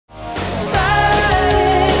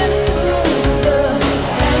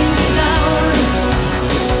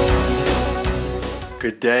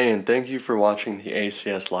day and thank you for watching the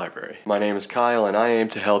ACS Library. My name is Kyle and I aim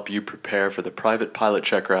to help you prepare for the private pilot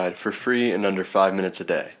check ride for free in under 5 minutes a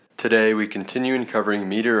day. Today we continue in covering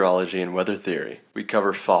meteorology and weather theory. We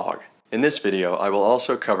cover fog. In this video I will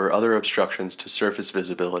also cover other obstructions to surface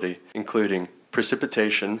visibility, including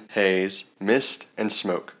precipitation, haze, mist, and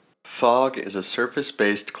smoke. Fog is a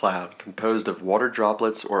surface-based cloud composed of water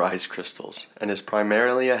droplets or ice crystals, and is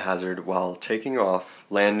primarily a hazard while taking off,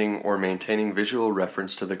 landing, or maintaining visual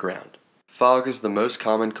reference to the ground. Fog is the most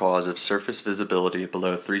common cause of surface visibility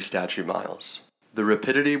below 3 statute miles. The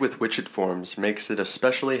rapidity with which it forms makes it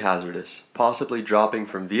especially hazardous, possibly dropping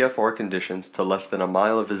from VFR conditions to less than a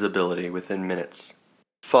mile of visibility within minutes.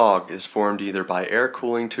 Fog is formed either by air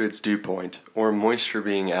cooling to its dew point or moisture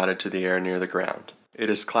being added to the air near the ground. It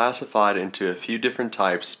is classified into a few different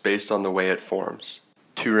types based on the way it forms.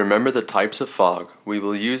 To remember the types of fog, we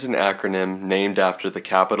will use an acronym named after the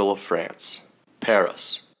capital of France.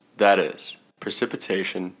 PA.I.C.K3j, that is,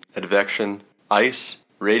 precipitation, advection, ice,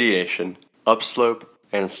 radiation, upslope,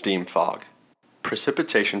 and steam fog.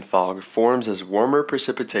 Precipitation fog forms as warmer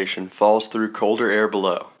precipitation falls through colder air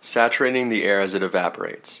below, saturating the air as it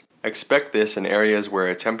evaporates. Expect this in areas where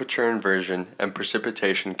a temperature inversion and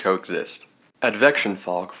precipitation coexist. Advection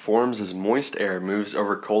fog forms as moist air moves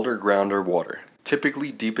over colder ground or water,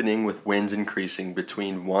 typically deepening with winds increasing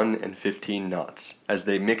between 1 and 15 knots, as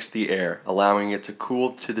they mix the air, allowing it to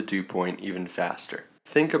cool to the dew point even faster.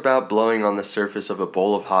 Think about blowing on the surface of a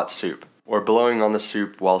bowl of hot soup, or blowing on the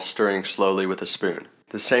soup while stirring slowly with a spoon.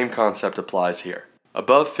 The same concept applies here.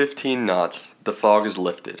 Above 15 knots, the fog is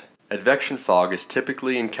lifted. Advection fog is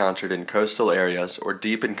typically encountered in coastal areas or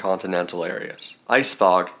deep in continental areas. Ice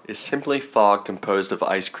fog is simply fog composed of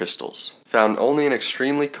ice crystals, found only in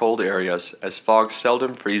extremely cold areas as fog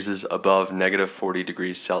seldom freezes above -40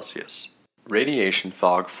 degrees Celsius. Radiation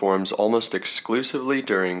fog forms almost exclusively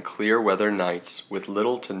during clear weather nights with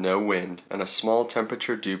little to no wind and a small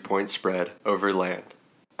temperature dew point spread over land.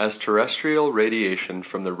 As terrestrial radiation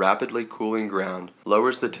from the rapidly cooling ground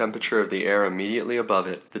lowers the temperature of the air immediately above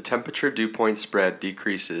it, the temperature dew point spread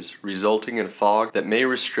decreases, resulting in fog that may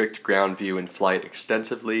restrict ground view in flight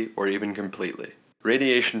extensively or even completely.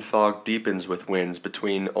 Radiation fog deepens with winds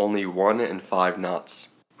between only 1 and 5 knots.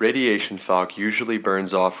 Radiation fog usually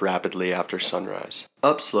burns off rapidly after sunrise.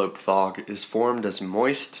 Upslope fog is formed as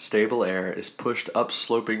moist, stable air is pushed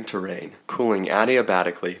upsloping terrain, cooling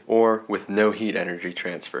adiabatically, or with no heat energy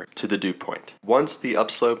transfer, to the dew point. Once the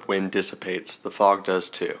upslope wind dissipates, the fog does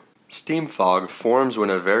too. Steam fog forms when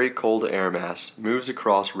a very cold air mass moves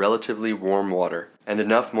across relatively warm water, and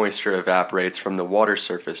enough moisture evaporates from the water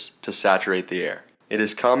surface to saturate the air. It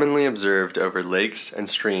is commonly observed over lakes and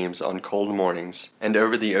streams on cold mornings, and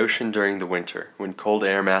over the ocean during the winter, when cold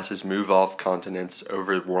air masses move off continents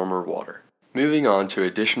over warmer water. Moving on to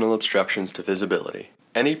additional obstructions to visibility.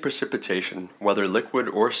 Any precipitation, whether liquid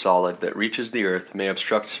or solid, that reaches the earth may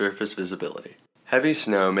obstruct surface visibility. Heavy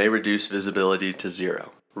snow may reduce visibility to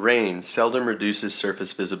 0. Rain seldom reduces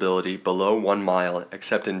surface visibility below 1 mile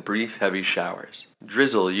except in brief heavy showers.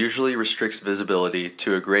 Drizzle usually restricts visibility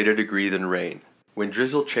to a greater degree than rain. When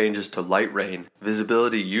drizzle changes to light rain,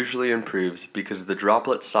 visibility usually improves because the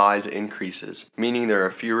droplet size increases, meaning there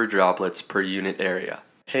are fewer droplets per unit area.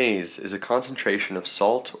 Haze is a concentration of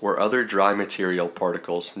salt or other dry material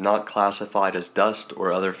particles not classified as dust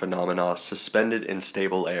or other phenomena suspended in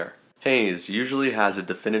stable air. Haze usually has a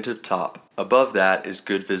definitive top. Above that is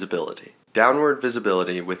good visibility. Downward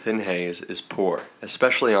visibility within haze is poor,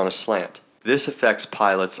 especially on a slant. This affects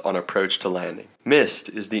pilots on approach to landing. Mist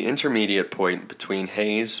is the intermediate point between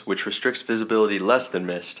haze, which restricts visibility less than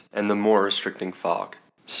mist, and the more restricting fog.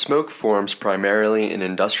 Smoke forms primarily in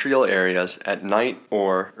industrial areas at night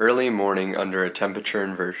or early morning under a temperature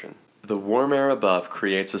inversion. The warm air above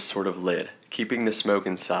creates a sort of lid, keeping the smoke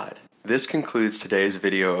inside. This concludes today's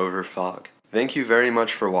video over fog. Thank you very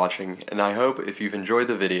much for watching, and I hope if you've enjoyed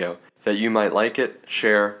the video that you might like it,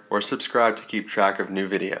 share, or subscribe to keep track of new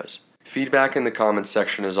videos. Feedback in the comments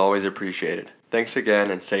section is always appreciated. Thanks again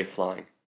and safe flying.